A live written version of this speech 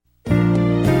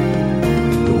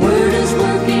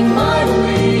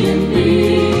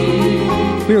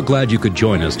We are glad you could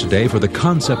join us today for the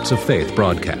Concepts of Faith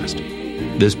broadcast.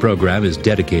 This program is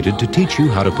dedicated to teach you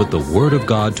how to put the Word of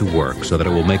God to work so that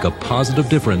it will make a positive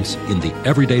difference in the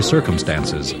everyday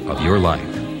circumstances of your life.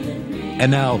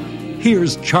 And now,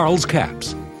 here's Charles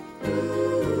Capps.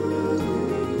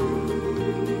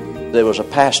 There was a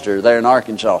pastor there in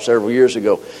Arkansas several years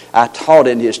ago. I taught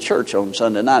in his church on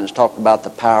Sunday night and talked about the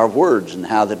power of words and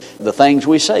how the things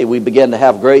we say, we begin to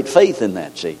have great faith in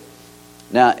that, see.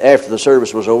 Now, after the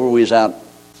service was over, we was out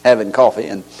having coffee,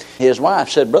 and his wife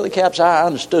said, "Brother Capps, I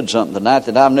understood something tonight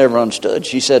that I've never understood."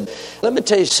 She said, "Let me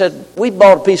tell you," said, "we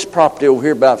bought a piece of property over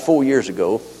here about 4 years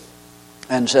ago,"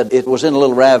 and said it was in a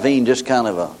little ravine, just kind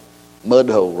of a mud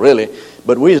hole, really.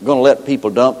 But we was going to let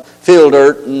people fill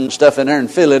dirt and stuff in there and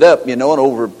fill it up, and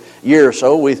over a year or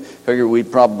so, we figured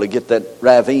we'd probably get that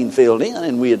ravine filled in,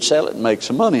 and we'd sell it and make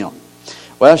some money on it.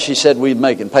 Well, she said we'd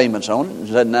making payments on it, and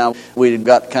said now we'd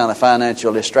got kind of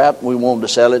financially strapped. We wanted to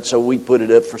sell it, so we put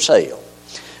it up for sale.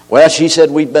 Well, she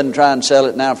said we'd been trying to sell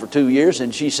it now for 2 years,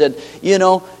 and she said,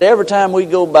 every time we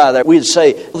go by there, we'd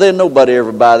say, "There'll nobody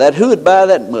ever buy that. Who would buy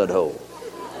that mud hole?"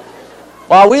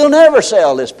 Well, we'll never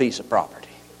sell this piece of property.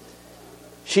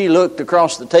 She looked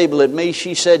across the table at me.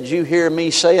 She said, "You hear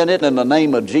me saying it? In the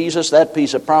name of Jesus, that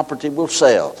piece of property will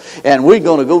sell. And we're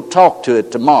going to go talk to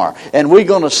it tomorrow. And we're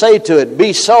going to say to it,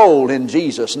 'Be sold in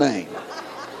Jesus' name.'"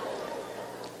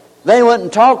 They went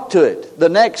and talked to it the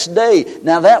next day.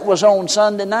 Now, that was on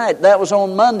Sunday night. That was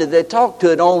on Monday. They talked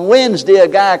to it. On Wednesday, a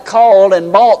guy called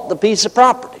and bought the piece of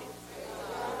property.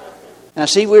 Now,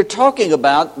 see, we're talking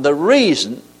about the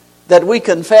reason that we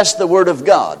confess the Word of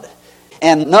God.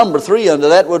 And number 3 under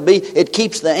that would be, it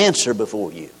keeps the answer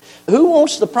before you. Who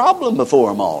wants the problem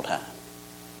before them all the time?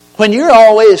 When you're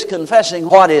always confessing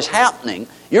what is happening,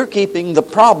 you're keeping the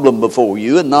problem before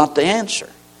you and not the answer.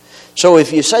 So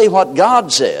if you say what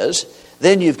God says,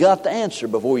 then you've got the answer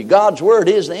before you. God's Word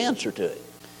is the answer to it.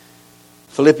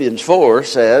 Philippians 4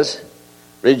 says,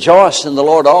 "Rejoice in the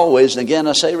Lord always," and again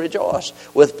I say rejoice.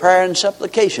 "With prayer and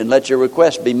supplication let your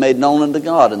requests be made known unto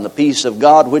God, and the peace of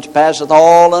God which passeth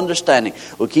all understanding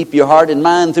will keep your heart and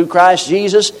mind through Christ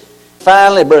Jesus.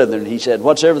 Finally, brethren," he said,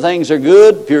 "whatsoever things are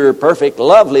good, pure, perfect,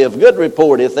 lovely, of good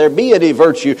report, if there be any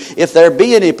virtue, if there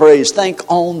be any praise, think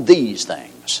on these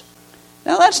things."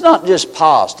 Now that's not just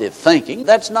positive thinking.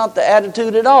 That's not the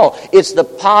attitude at all. It's the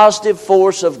positive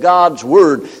force of God's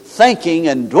Word, thinking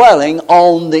and dwelling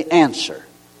on the answer.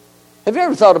 Have you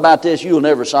ever thought about this? You'll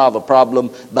never solve a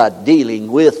problem by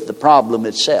dealing with the problem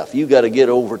itself. You've got to get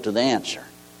over to the answer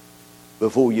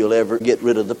before you'll ever get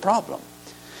rid of the problem.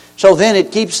 So then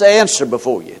it keeps the answer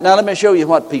before you. Now let me show you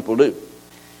what people do.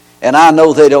 And I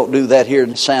know they don't do that here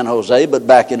in San Jose, but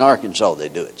back in Arkansas they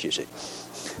do it, you see.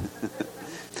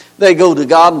 They go to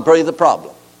God and pray the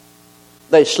problem.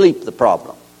 They sleep the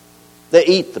problem. They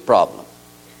eat the problem.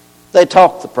 They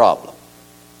talk the problem.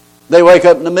 They wake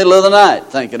up in the middle of the night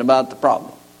thinking about the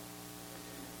problem.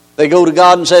 They go to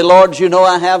God and say, "Lord,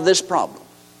 I have this problem."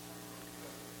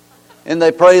 And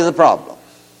they pray the problem.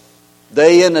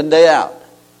 Day in and day out.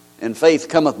 And faith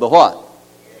cometh by what?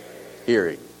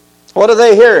 Hearing. What are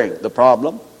they hearing? The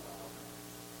problem.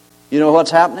 You know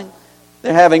what's happening?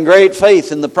 They're having great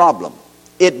faith in the problem.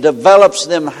 It develops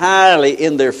them highly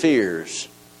in their fears.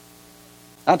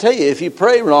 I'll tell you, if you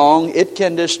pray wrong, it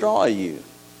can destroy you.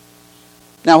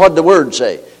 Now, what did the Word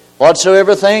say?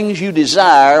 "Whatsoever things you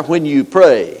desire when you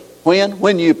pray."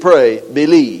 When you pray,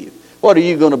 believe. What are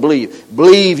you going to believe?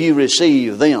 Believe you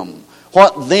receive them.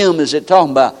 What them is it talking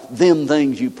about? Them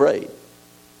things you prayed.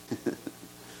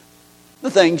 The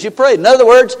things you prayed. In other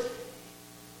words,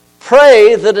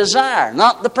 pray the desire,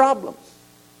 not the problem.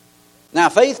 Now,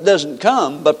 faith doesn't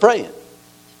come by praying.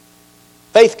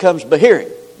 Faith comes by hearing.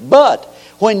 But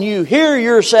when you hear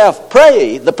yourself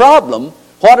pray the problem,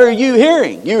 what are you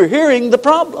hearing? You're hearing the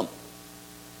problem.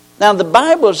 Now, the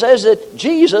Bible says that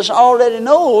Jesus already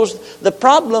knows the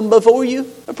problem before you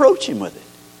approach Him with it.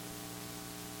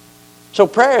 So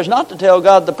prayer is not to tell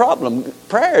God the problem.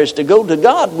 Prayer is to go to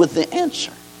God with the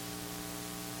answer.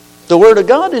 The Word of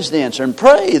God is the answer, and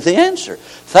pray the answer.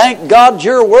 Thank God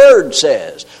your Word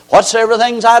says, "Whatsoever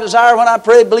things I desire when I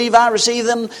pray, believe I receive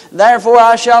them. Therefore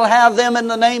I shall have them in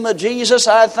the name of Jesus.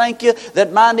 I thank you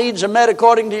that my needs are met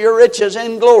according to your riches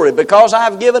in glory. Because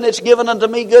I've given, it's given unto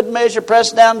me good measure,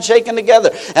 pressed down and shaken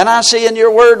together. And I see in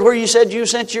your Word where you said you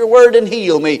sent your Word and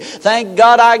healed me. Thank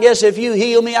God, I guess if you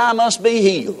heal me, I must be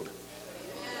healed."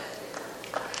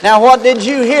 Now, what did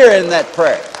you hear in that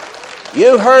prayer?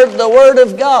 You heard the Word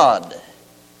of God.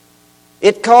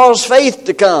 It caused faith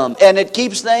to come, and it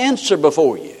keeps the answer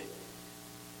before you.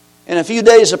 In a few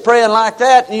days of praying like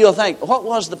that, and you'll think, what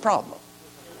was the problem?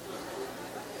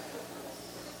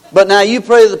 But now you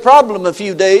pray the problem a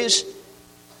few days,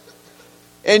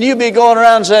 and you be going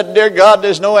around saying, dear God,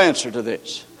 there's no answer to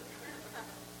this.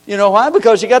 You know why?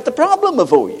 Because you got the problem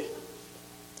before you.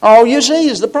 All you see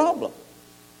is the problem.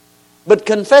 But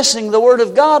confessing the Word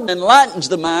of God enlightens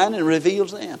the mind and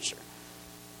reveals the answer.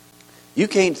 You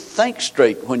can't think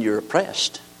straight when you're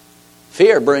oppressed.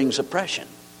 Fear brings oppression.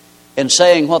 And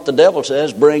saying what the devil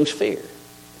says brings fear.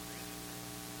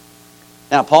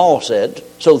 Now Paul said,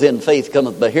 so then faith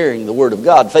cometh by hearing the Word of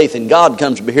God. Faith in God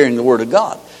comes by hearing the Word of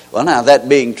God. Well, now that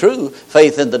being true,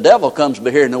 faith in the devil comes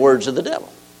by hearing the words of the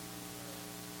devil.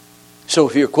 So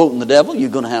if you're quoting the devil, you're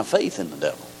going to have faith in the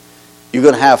devil. You're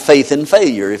going to have faith in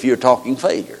failure if you're talking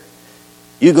failure.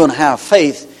 You're going to have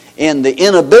faith in the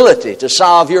inability to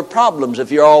solve your problems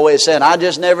if you're always saying, I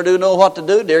just never do know what to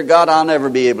do. Dear God, I'll never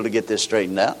be able to get this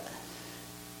straightened out.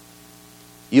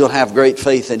 You'll have great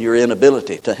faith in your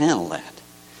inability to handle that.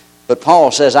 But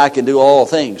Paul says, I can do all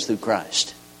things through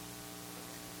Christ.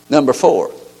 Number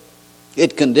 4,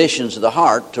 it conditions the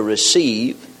heart to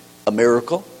receive a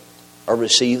miracle or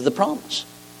receive the promise.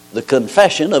 The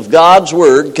confession of God's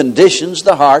Word conditions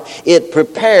the heart. It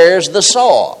prepares the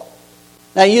soil.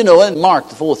 Now you know in Mark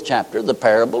the 4th chapter, the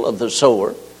parable of the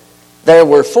sower, there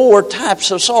were 4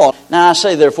 types of soil. Now I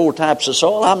say there are 4 types of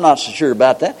soil. I'm not so sure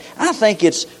about that. I think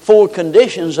it's 4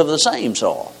 conditions of the same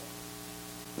soil.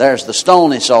 There's the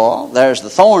stony soil. There's the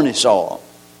thorny soil.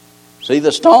 See,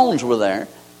 the stones were there.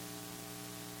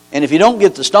 And if you don't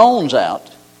get the stones out,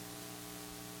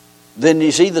 then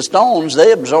you see the stones,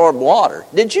 they absorb water.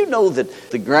 Did you know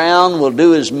that the ground will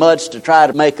do as much to try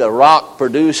to make a rock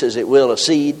produce as it will a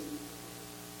seed?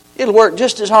 It'll work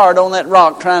just as hard on that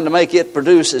rock trying to make it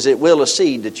produce as it will a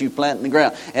seed that you plant in the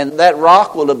ground. And that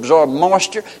rock will absorb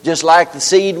moisture just like the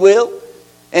seed will.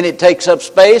 And it takes up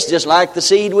space just like the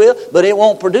seed will. But it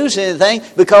won't produce anything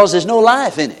because there's no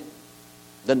life in it.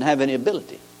 It doesn't have any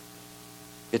ability.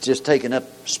 It's just taking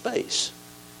up space.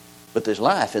 But there's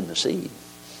life in the seed.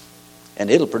 And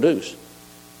it'll produce.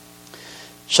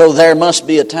 So there must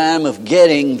be a time of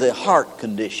getting the heart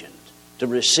conditioned to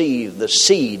receive the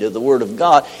seed of the Word of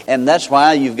God. And that's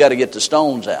why you've got to get the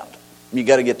stones out. You've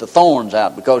got to get the thorns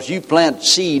out. Because you plant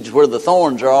seeds where the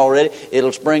thorns are already,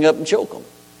 it'll spring up and choke them.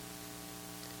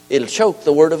 It'll choke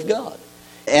the Word of God.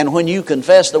 And when you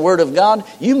confess the Word of God,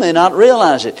 you may not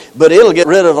realize it, but it'll get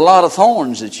rid of a lot of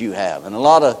thorns that you have and a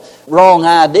lot of wrong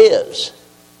ideas.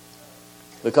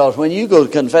 Because when you go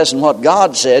confessing what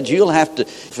God said, you'll have to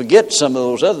forget some of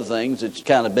those other things that's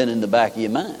kind of been in the back of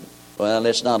your mind. Well,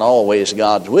 it's not always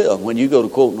God's will. When you go to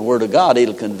quoting the Word of God,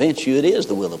 it'll convince you it is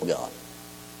the will of God.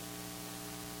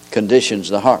 Conditions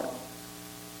the heart.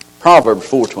 Proverbs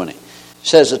 4:20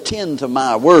 says, attend to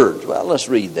my words. Well, let's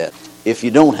read that. If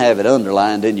you don't have it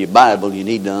underlined in your Bible, you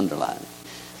need to underline it.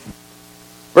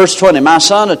 Verse 20, my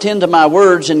son, attend to my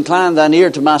words, incline thine ear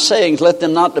to my sayings, let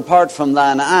them not depart from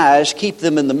thine eyes, keep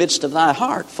them in the midst of thy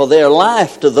heart. For they are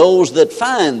life to those that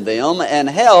find them, and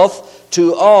health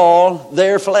to all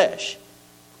their flesh.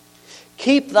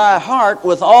 Keep thy heart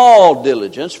with all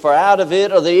diligence, for out of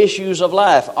it are the issues of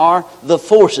life, are the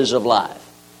forces of life.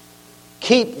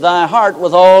 Keep thy heart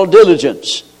with all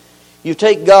diligence. You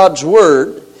take God's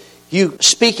Word, you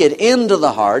speak it into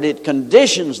the heart, it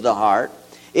conditions the heart,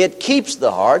 it keeps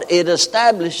the heart, it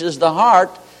establishes the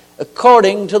heart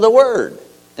according to the Word,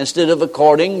 instead of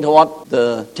according to what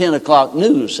the 10 o'clock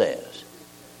news says,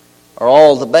 or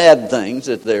all the bad things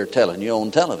that they're telling you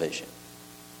on television.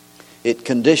 It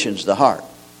conditions the heart.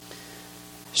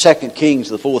 2 Kings,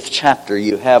 the 4th chapter,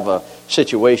 you have a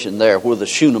situation there where the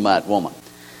Shunammite woman,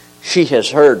 she has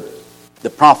heard the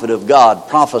prophet of God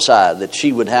prophesy that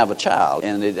she would have a child,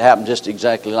 and it happened just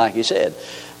exactly like he said.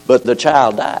 But the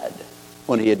child died.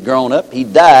 When he had grown up, he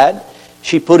died.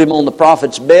 She put him on the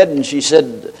prophet's bed, and she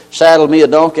said, saddle me a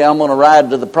donkey, I'm going to ride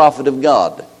to the prophet of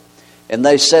God. And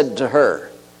they said to her,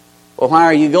 well, why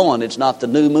are you going? It's not the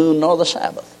new moon nor the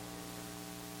Sabbath.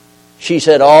 She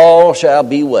said, all shall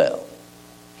be well.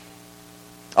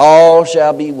 All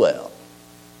shall be well.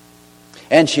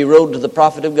 And she rode to the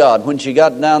prophet of God. When she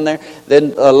got down there,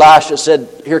 then Elisha said,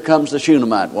 here comes the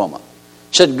Shunammite woman.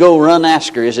 Said, go run,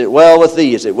 ask her, is it well with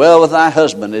thee? Is it well with thy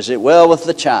husband? Is it well with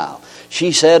the child?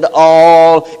 She said,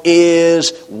 all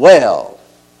is well.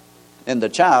 And the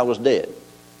child was dead.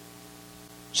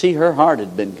 See, her heart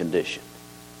had been conditioned.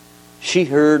 She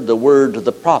heard the word of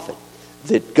the prophet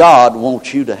that God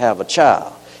wants you to have a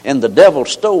child. And the devil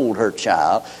stole her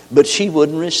child, but she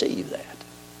wouldn't receive that.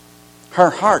 Her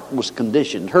heart was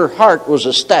conditioned. Her heart was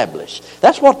established.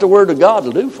 That's what the Word of God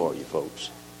will do for you, folks.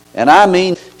 And I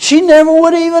mean, she never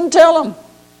would even tell him.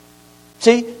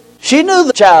 See, she knew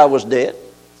the child was dead.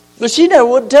 But she never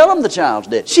would tell him the child's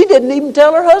dead. She didn't even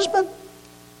tell her husband.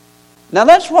 Now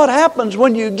that's what happens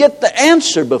when you get the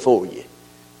answer before you.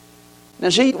 Now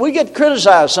see, we get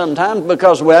criticized sometimes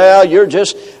because, well, you're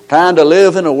just trying to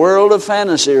live in a world of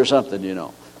fantasy or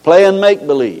something, playing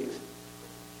make-believe.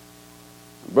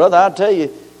 Brother, I'll tell you,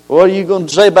 what are you going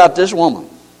to say about this woman?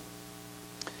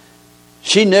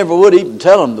 She never would even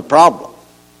tell him the problem.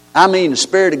 I mean, the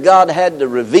Spirit of God had to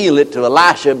reveal it to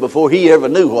Elisha before he ever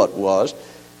knew what it was.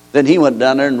 Then he went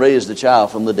down there and raised the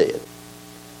child from the dead.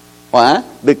 Why?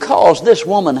 Because this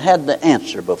woman had the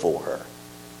answer before her.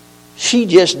 She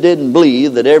just didn't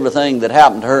believe that everything that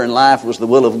happened to her in life was the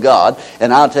will of God.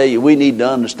 And I'll tell you, we need to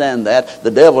understand that.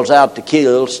 The devil's out to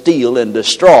kill, steal, and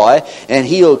destroy. And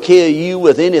he'll kill you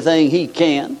with anything he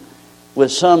can.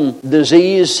 With some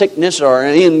disease, sickness, or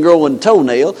an ingrowing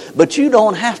toenail. But you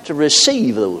don't have to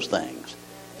receive those things.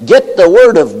 Get the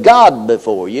Word of God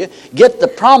before you. Get the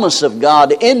promise of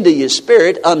God into your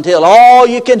spirit until all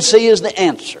you can see is the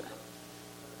answer.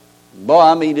 Boy,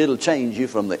 I mean, it'll change you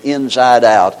from the inside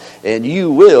out, and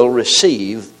you will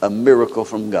receive a miracle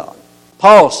from God.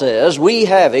 Paul says, we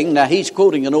having, now he's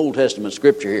quoting an Old Testament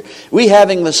scripture here, we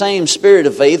having the same spirit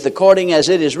of faith, according as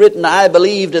it is written, I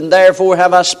believed and therefore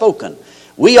have I spoken.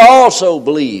 We also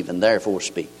believe and therefore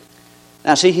speak.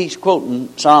 Now see, he's quoting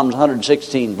Psalms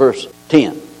 116 verse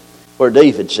 10, where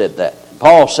David said that.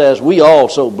 Paul says, we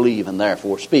also believe and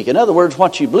therefore speak. In other words,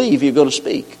 what you believe, you're going to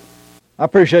speak. I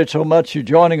appreciate so much you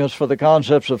joining us for the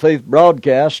Concepts of Faith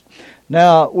broadcast.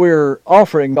 Now, we're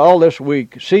offering all this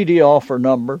week CD offer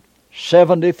number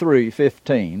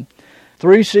 7315.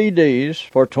 3 CDs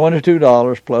for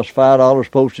 $22 plus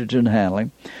 $5 postage and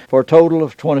handling for a total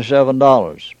of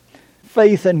 $27.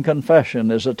 Faith and Confession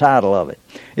is the title of it.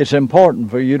 It's important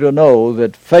for you to know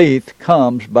that faith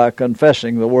comes by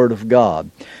confessing the Word of God.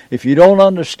 If you don't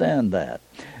understand that,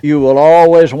 you will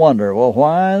always wonder, well,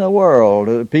 why in the world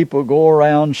do people go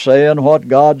around saying what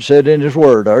God said in His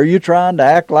Word? Are you trying to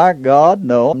act like God?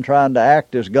 No, I'm trying to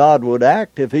act as God would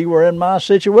act if He were in my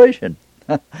situation.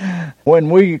 When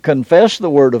we confess the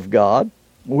Word of God,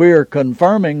 we're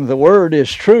confirming the Word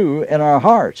is true in our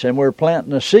hearts, and we're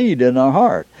planting a seed in our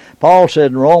heart. Paul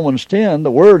said in Romans 10,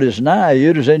 the Word is nigh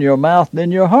you, it is in your mouth and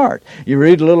in your heart. You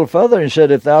read a little further, and he said,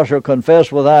 if thou shalt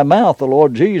confess with thy mouth the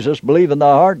Lord Jesus, believe in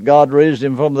thy heart God raised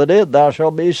him from the dead, thou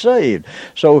shalt be saved.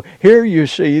 So here you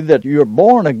see that you're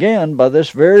born again by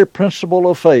this very principle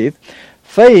of faith.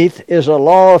 Faith is a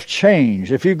law of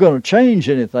change. If you're going to change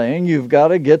anything, you've got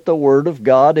to get the Word of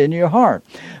God in your heart.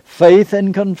 Faith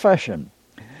and confession.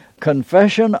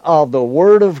 Confession of the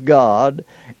Word of God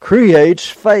creates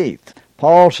faith.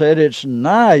 Paul said it's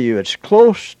nigh you, it's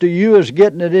close to you as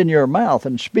getting it in your mouth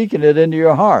and speaking it into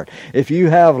your heart. If you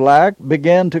have lack,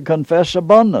 begin to confess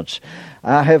abundance.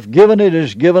 I have given it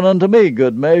is given unto me,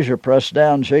 good measure, pressed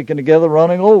down, shaken together,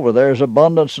 running over. There's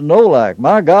abundance and no lack.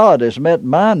 My God has met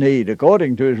my need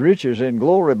according to His riches in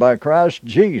glory by Christ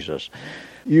Jesus.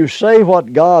 You say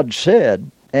what God said,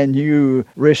 and you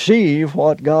receive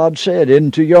what God said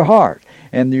into your heart.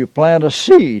 And you plant a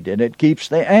seed, and it keeps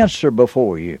the answer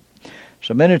before you.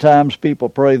 So many times people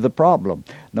pray the problem.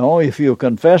 No, if you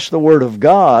confess the Word of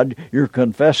God, you're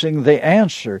confessing the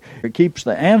answer. It keeps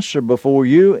the answer before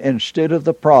you instead of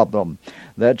the problem.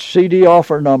 That's CD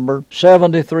offer number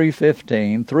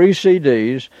 7315, 3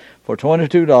 CDs for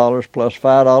 $22 plus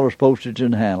 $5 postage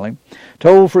and handling.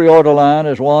 Toll-free order line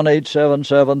is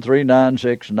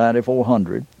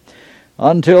 1-877-396-9400.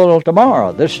 Until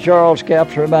tomorrow, this is Charles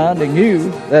Capps reminding you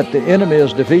that the enemy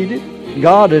is defeated,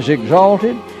 God is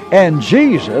exalted, and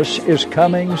Jesus is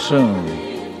coming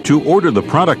soon. To order the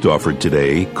product offered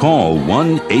today, call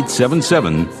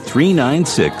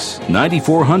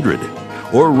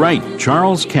 1-877-396-9400 or write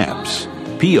Charles Capps,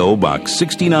 P.O. Box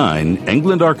 69,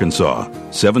 England, Arkansas,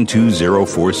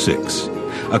 72046.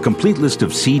 A complete list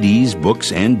of CDs,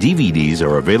 books, and DVDs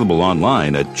are available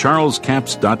online at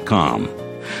charlescapps.com.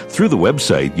 Through the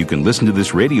website, you can listen to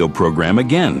this radio program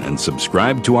again and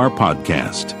subscribe to our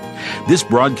podcast. This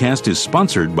broadcast is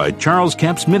sponsored by Charles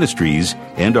Capps Ministries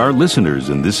and our listeners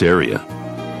in this area.